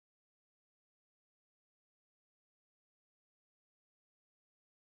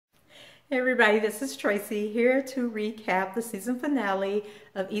Hey everybody, this is Tracy here to recap the season finale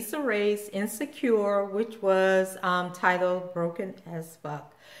of Issa Rae's Insecure, which was titled Broken as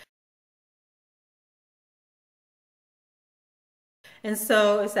Fuck. And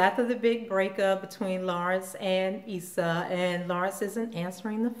so it's after the big breakup between Lawrence and Issa, and Lawrence isn't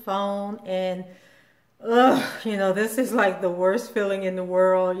answering the phone, and this is like the worst feeling in the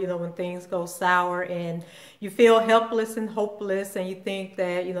world, when things go sour and you feel helpless and hopeless and you think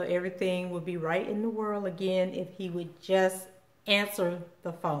that, everything would be right in the world again if he would just answer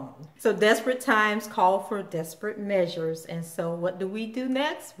the phone. So desperate times call for desperate measures. And so what do we do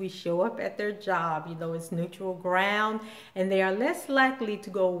next? We show up at their job. It's neutral ground and they are less likely to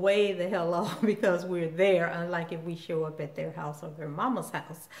go way the hell off because we're there, unlike if we show up at their house or their mama's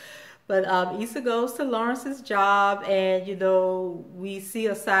house. But Issa goes to Lawrence's job, and we see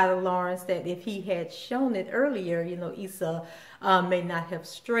a side of Lawrence that if he had shown it earlier, Issa may not have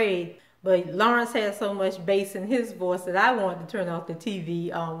strayed. But Lawrence had so much bass in his voice that I wanted to turn off the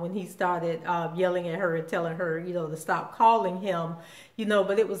TV when he started yelling at her and telling her, to stop calling him,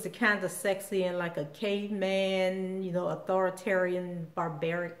 but it was the kind of sexy and like a caveman, authoritarian,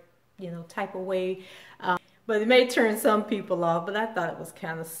 barbaric, type of way. But it may turn some people off, but I thought it was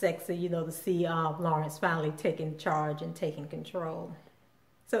kind of sexy, to see Lawrence finally taking charge and taking control.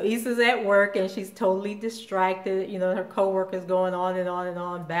 So Issa's at work and she's totally distracted. Her coworker's going on and on and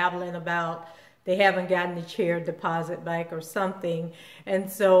on, babbling about they haven't gotten the chair deposit back or something. And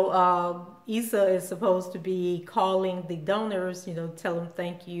so Issa is supposed to be calling the donors, tell them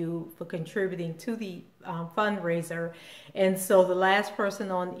thank you for contributing to the fundraiser. And so the last person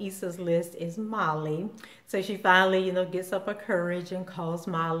on Issa's list is Molly. So she finally, gets up her courage and calls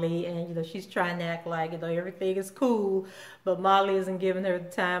Molly, and she's trying to act like, everything is cool, but Molly isn't giving her the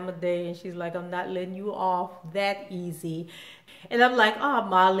time of day, and she's like, I'm not letting you off that easy. And I'm like, oh,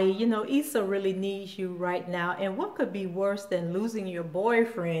 Molly, Issa really needs you right now. And what could be worse than losing your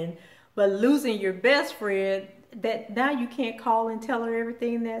boyfriend, but losing your best friend that now you can't call and tell her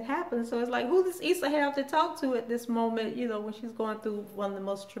everything that happened? So it's like, who does Issa have to talk to at this moment, when she's going through one of the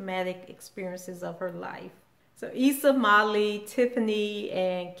most traumatic experiences of her life? So Issa, Molly, Tiffany,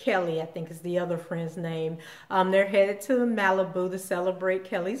 and Kelly, I think is the other friend's name. They're headed to Malibu to celebrate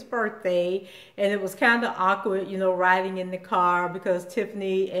Kelly's birthday. And it was kind of awkward, riding in the car because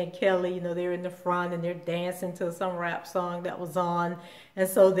Tiffany and Kelly, they're in the front and they're dancing to some rap song that was on. And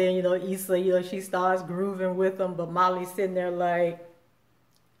so then, Issa, she starts grooving with them, but Molly's sitting there like,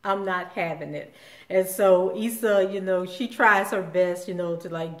 I'm not having it. And so Issa, she tries her best, to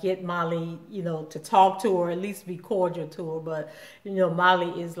like get Molly, to talk to her, at least be cordial to her. But,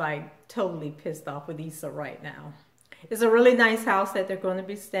 Molly is like totally pissed off with Issa right now. It's a really nice house that they're going to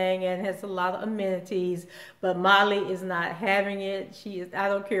be staying in. It has a lot of amenities, but Molly is not having it. I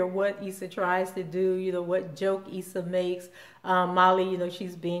don't care what Issa tries to do, what joke Issa makes. Molly,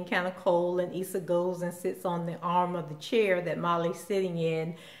 she's being kind of cold, and Issa goes and sits on the arm of the chair that Molly's sitting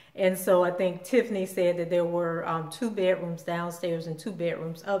in. And so I think Tiffany said that there were 2 bedrooms downstairs and 2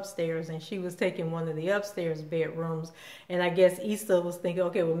 bedrooms upstairs, and she was taking one of the upstairs bedrooms. And I guess Issa was thinking,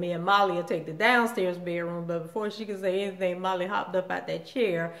 okay, well, me and Molly will take the downstairs bedroom. But before she could say anything, Molly hopped up out that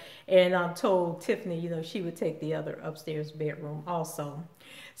chair and told Tiffany, she would take the other upstairs bedroom also.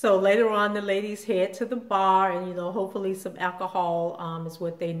 So later on, the ladies head to the bar, and, hopefully some alcohol is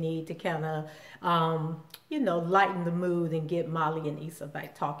what they need to kind of, lighten the mood and get Molly and Issa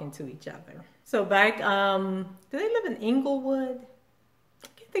back talking to each other. So back, do they live in Inglewood? I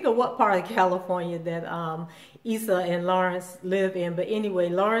can't think of what part of California that Issa and Lawrence live in. But anyway,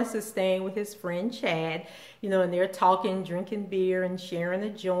 Lawrence is staying with his friend Chad, and they're talking, drinking beer and sharing a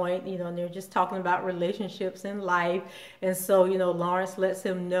joint, and they're just talking about relationships in life. And so, Lawrence lets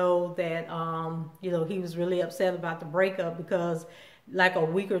him know that, he was really upset about the breakup because like a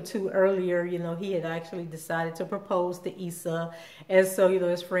week or 2 earlier, he had actually decided to propose to Issa. And so,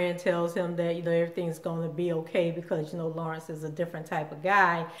 his friend tells him that, everything's going to be okay because, Lawrence is a different type of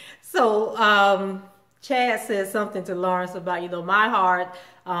guy. So, Chad says something to Lawrence about, my heart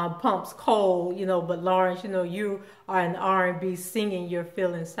pumps cold, but Lawrence, you are an R&B singing your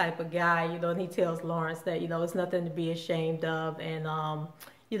feelings type of guy, and he tells Lawrence that, it's nothing to be ashamed of, and,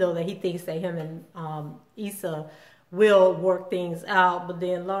 that he thinks that him and Issa will work things out. But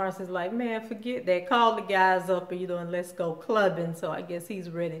then Lawrence is like, man, forget that. Call the guys up and, and let's go clubbing. So I guess he's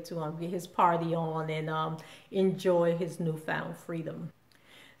ready to get his party on and enjoy his newfound freedom.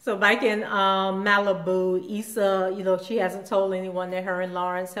 So back in Malibu, Issa, she hasn't told anyone that her and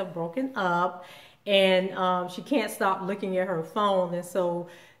Lawrence have broken up. And she can't stop looking at her phone. And so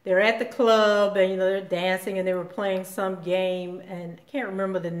they're at the club, and they're dancing, and they were playing some game, and I can't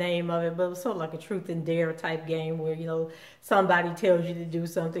remember the name of it, but it was sort of like a truth and dare type game where somebody tells you to do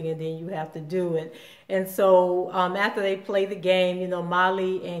something and then you have to do it. And so after they play the game,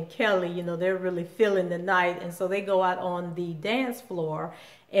 Molly and Kelly, they're really feeling the night, and so they go out on the dance floor,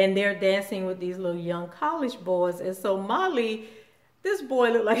 and they're dancing with these little young college boys. And so Molly, this boy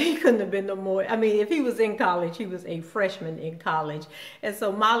looked like he couldn't have been no more. I mean, if he was in college, he was a freshman in college. And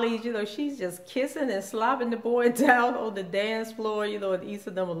so Molly, she's just kissing and slobbing the boy down on the dance floor, and Issa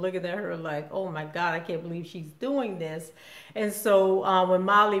and them were looking at her like, oh my God, I can't believe she's doing this. And so when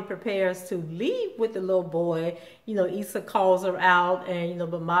Molly prepares to leave with the little boy, Issa calls her out, and,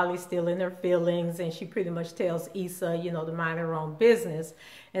 but Molly's still in her feelings, and she pretty much tells Issa, to mind her own business.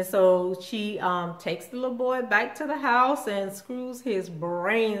 And so she takes the little boy back to the house and screws his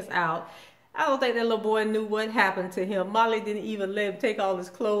brains out. I don't think that little boy knew what happened to him. Molly didn't even let him take all his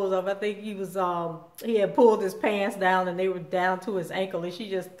clothes off. I think he had pulled his pants down and they were down to his ankle, and she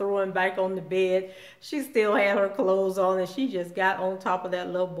just threw him back on the bed. She still had her clothes on, and she just got on top of that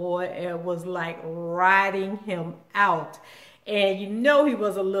little boy and was like riding him out. And he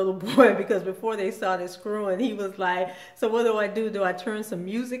was a little boy, because before they started screwing, he was like, so what do I do? Do I turn some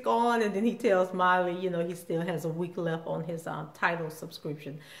music on? And then he tells Molly, he still has a week left on his Tidal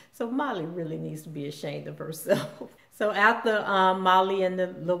subscription. So Molly really needs to be ashamed of herself. So after Molly and the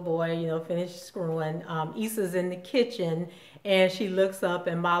little boy, finish screwing, Issa's in the kitchen, and she looks up,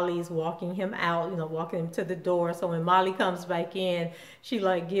 and Molly's walking him out, walking him to the door. So when Molly comes back in, she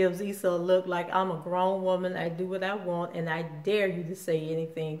like gives Issa a look like, I'm a grown woman, I do what I want, and I dare you to say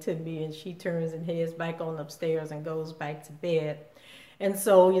anything to me. And she turns and heads back on upstairs and goes back to bed. And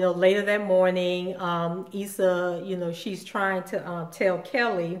so, later that morning, Issa, she's trying to tell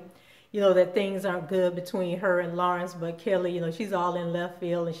Kelly, that things aren't good between her and Lawrence. But Kelly, she's all in left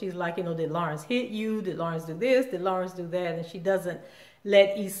field, and she's like, did Lawrence hit you? Did Lawrence do this? Did Lawrence do that? And she doesn't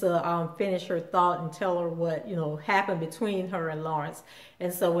let Issa finish her thought and tell her what, happened between her and Lawrence.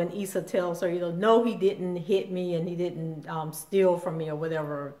 And so when Issa tells her, no, he didn't hit me, and he didn't steal from me, or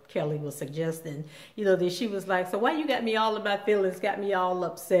whatever Kelly was suggesting, then she was like, so why you got me all in my feelings, got me all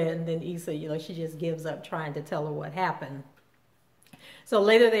upset? And then Issa, she just gives up trying to tell her what happened. So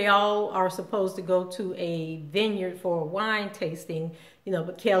later they all are supposed to go to a vineyard for a wine tasting,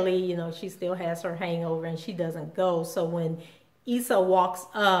 but Kelly, she still has her hangover and she doesn't go. So when Issa walks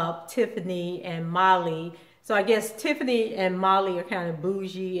up, Tiffany and Molly, so I guess Tiffany and Molly are kind of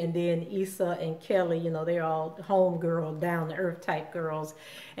bougie, and then Issa and Kelly, they're all homegirl, down to earth type girls.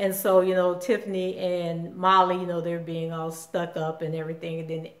 And so, Tiffany and Molly, they're being all stuck up and everything. And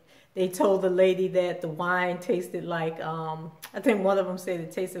then they told the lady that the wine tasted like, I think one of them said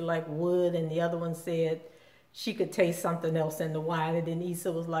it tasted like wood, and the other one said she could taste something else in the wine. And then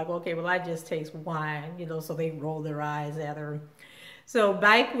Issa was like, okay, well, I just taste wine, so they rolled their eyes at her. So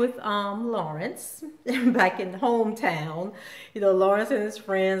back with Lawrence, back in hometown, Lawrence and his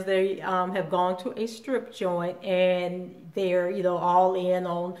friends, they have gone to a strip joint, and they're, all in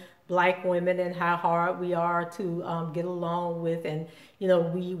on Black women and how hard we are to get along with, and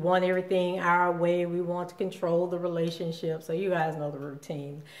we want everything our way, we want to control the relationship. So you guys know the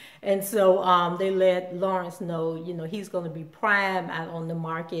routine. And so they let Lawrence know, he's going to be prime out on the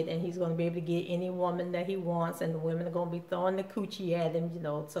market, and he's going to be able to get any woman that he wants, and the women are going to be throwing the coochie at him,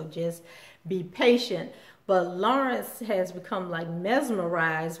 so just be patient. But Lawrence has become like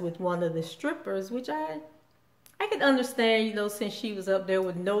mesmerized with one of the strippers, which I could understand, since she was up there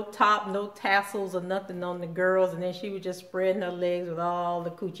with no top, no tassels or nothing on the girls, and then she was just spreading her legs with all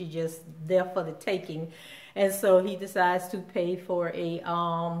the coochie just there for the taking. And so he decides to pay for a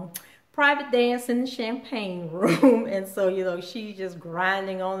private dance in the champagne room. And so, she's just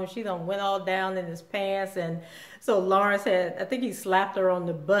grinding on him. She done went all down in his pants. And so Lawrence I think he slapped her on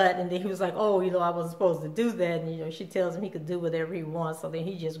the butt, and then he was like, oh, I wasn't supposed to do that. And, she tells him he could do whatever he wants. So then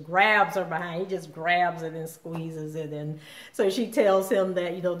he just grabs her behind. He just grabs it and squeezes it. And so she tells him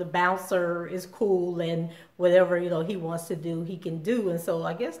that, the bouncer is cool, and whatever, he wants to do, he can do. And so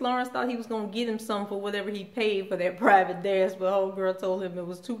I guess Lawrence thought he was going to get him some for whatever he paid for that private dance. But old girl told him it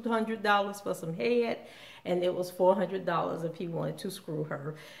was $200 for some head, and it was $400 if he wanted to screw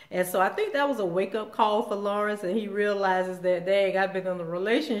her. And so I think that was a wake-up call for Lawrence, and he realizes that, dang, I've been in a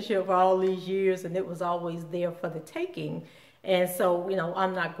relationship for all these years, and it was always there for the taking. And so,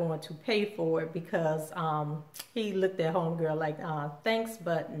 I'm not going to pay for it, because he looked at homegirl like, thanks,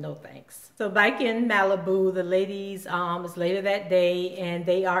 but no thanks. So back in Malibu, the ladies, it's later that day, and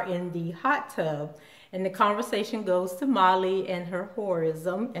they are in the hot tub. And the conversation goes to Molly and her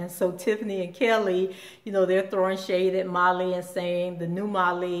whorism. And so Tiffany and Kelly, you know, they're throwing shade at Molly and saying the new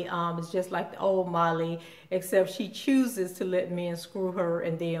Molly is just like the old Molly, except she chooses to let men screw her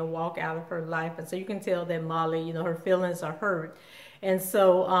and then walk out of her life. And so you can tell that Molly, you know, her feelings are hurt. And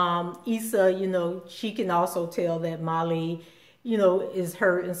so Issa, you know, she can also tell that Molly, you know, is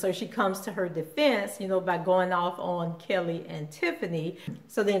hurt. And so she comes to her defense, you know, by going off on Kelly and Tiffany.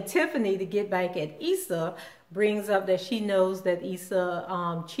 So then Tiffany, to get back at Issa, brings up that she knows that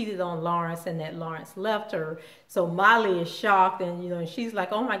Issa cheated on Lawrence and that Lawrence left her. So Molly is shocked, and, you know, she's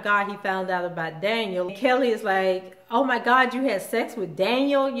like, oh my God, he found out about Daniel. And Kelly is like, oh my God, you had sex with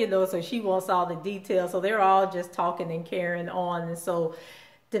Daniel, you know, so she wants all the details. So they're all just talking and carrying on. And so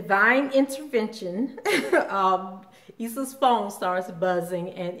divine intervention, Issa's phone starts buzzing,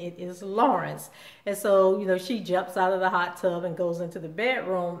 and it is Lawrence. And so, you know, she jumps out of the hot tub and goes into the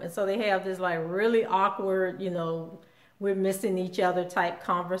bedroom. And so they have this like really awkward, you know, we're missing each other type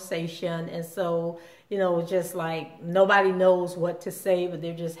conversation. And so, you know, just like nobody knows what to say, but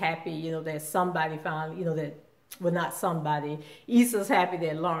they're just happy, you know, that somebody finally, you know, that, well, not somebody, Issa's happy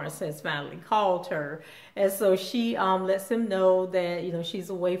that Lawrence has finally called her. And so she lets him know that, you know, she's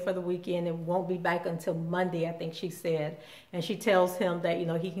away for the weekend and won't be back until Monday, I think she said. And she tells him that, you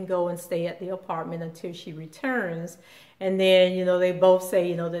know, he can go and stay at the apartment until she returns. And then, you know, they both say,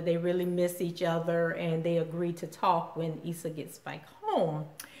 you know, that they really miss each other, and they agree to talk when Issa gets back home.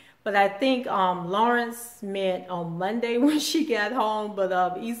 But I think Lawrence meant on Monday when she got home, but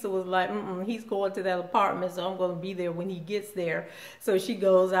Issa was like, he's going to that apartment, so I'm going to be there when he gets there. So she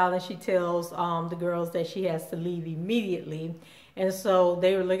goes out and she tells the girls that she has to leave immediately. And so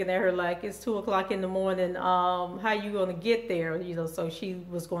they were looking at her like, it's 2 o'clock in the morning, how are you going to get there? You know, so she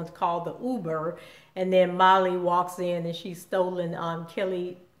was going to call the Uber. And then Molly walks in, and she's stolen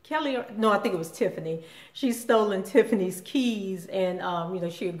Kelly, no, I think it was Tiffany. She's stolen Tiffany's keys, and, you know,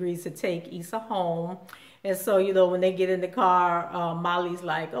 she agrees to take Issa home. And so, you know, when they get in the car, Molly's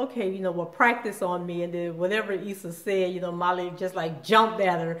like, okay, you know, well, practice on me. And then whatever Issa said, you know, Molly just like jumped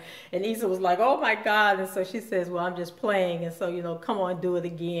at her. And Issa was like, oh my God. And so she says, well, I'm just playing. And so, you know, come on, do it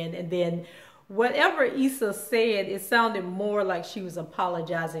again. And then whatever Issa said, it sounded more like she was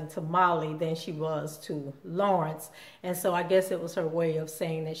apologizing to Molly than she was to Lawrence. And so I guess it was her way of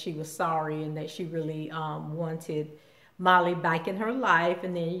saying that she was sorry and that she really wanted Molly back in her life.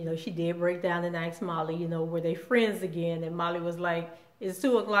 And then, you know, she did break down and ask Molly, you know, were they friends again? And Molly was like, it's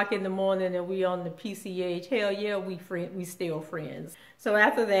 2 o'clock in the morning and we on the PCH. Hell yeah, we still friends. So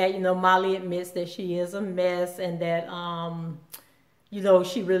after that, you know, Molly admits that she is a mess, and that you know,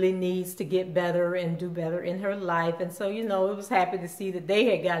 she really needs to get better and do better in her life. And so, you know, it was happy to see that they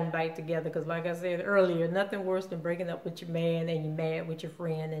had gotten back together, because like I said earlier, nothing worse than breaking up with your man and you're mad with your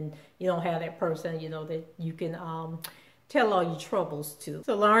friend and you don't have that person, you know, that you can tell all your troubles to.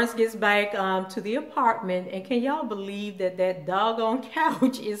 So Lawrence gets back to the apartment, and can y'all believe that that doggone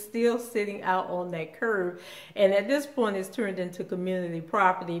couch is still sitting out on that curb? And at this point it's turned into community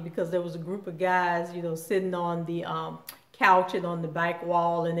property, because there was a group of guys, you know, sitting on the couch and on the back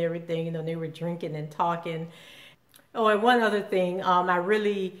wall and everything, you know, they were drinking and talking. Oh, and one other thing, I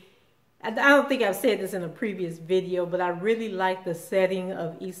don't think I've said this in a previous video, but I really like the setting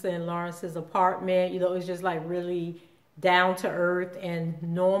of Issa and Lawrence's apartment. You know, it's just like really down to earth and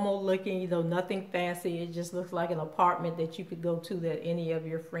normal looking, you know, nothing fancy. It just looks like an apartment that you could go to, that any of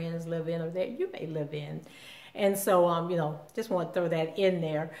your friends live in or that you may live in. And so, you know, just want to throw that in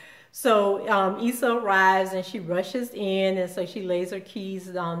there. So Issa arrives and she rushes in, and so she lays her keys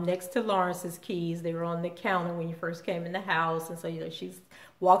next to Lawrence's keys. They were on the counter when you first came in the house. And so, you know, she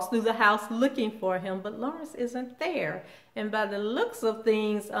walks through the house looking for him, but Lawrence isn't there. And by the looks of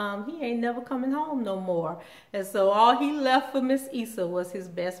things, he ain't never coming home no more. And so all he left for Miss Issa was his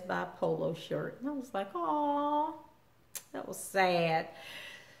Best Buy polo shirt. And I was like, oh, that was sad.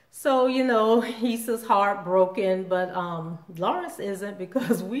 So, you know, Issa's heartbroken, but Lawrence isn't,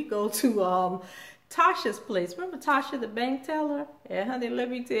 because we go to Tasha's place. Remember Tasha, the bank teller? Yeah, honey, let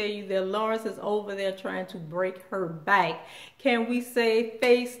me tell you that Lawrence is over there trying to break her back. Can we say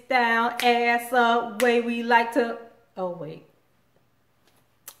face down, ass up, way we like to... Oh, wait.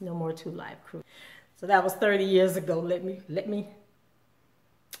 No more 2 Live Crew. So that was 30 years ago. Let me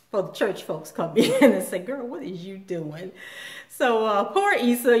for the church folks come in and say, girl, what is you doing? So poor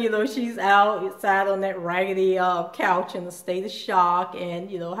Issa, you know, she's outside on that raggedy couch in a state of shock.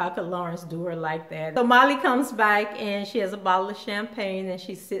 And, you know, how could Lawrence do her like that? So Molly comes back and she has a bottle of champagne and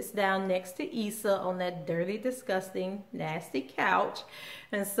she sits down next to Issa on that dirty, disgusting, nasty couch.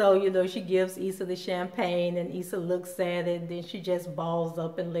 And so, you know, she gives Issa the champagne and Issa looks at it. And then she just balls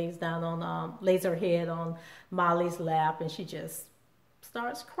up and lays down on, lays her head on Molly's lap, and she just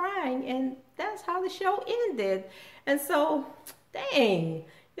starts crying. And that's how the show ended. And so, dang,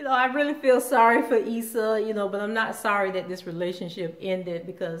 you know, I really feel sorry for Issa, you know, but I'm not sorry that this relationship ended,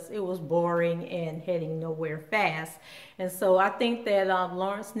 because it was boring and heading nowhere fast. And so I think that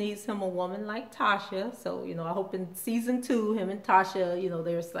Lawrence needs him a woman like Tasha. So, you know, I hope in season 2, him and Tasha, you know,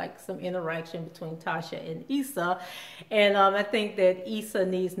 there's like some interaction between Tasha and Issa. And I think that Issa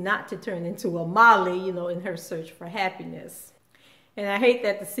needs not to turn into a Molly, you know, in her search for happiness. And I hate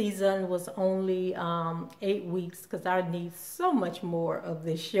that the season was only 8 weeks, because I need so much more of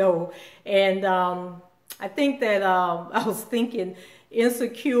this show. And I think that I was thinking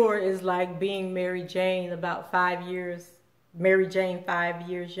Insecure is like being Mary Jane about 5 years. Mary Jane 5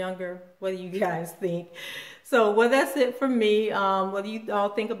 years younger. What do you guys think? So, well, that's it for me. What do you all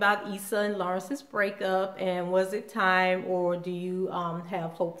think about Issa and Lawrence's breakup? And was it time, or do you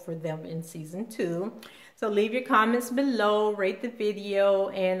have hope for them in season 2? So leave your comments below, rate the video,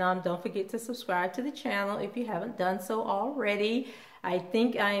 and don't forget to subscribe to the channel if you haven't done so already. I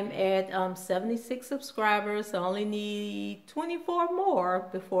think I'm at 76 subscribers, so I only need 24 more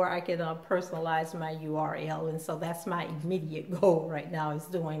before I can personalize my URL. And so that's my immediate goal right now, is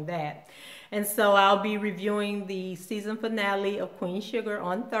doing that. And so I'll be reviewing the season finale of Queen Sugar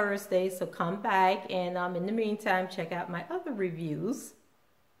on Thursday, so come back, and in the meantime, check out my other reviews.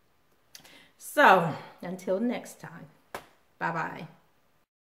 So, until next time, bye-bye.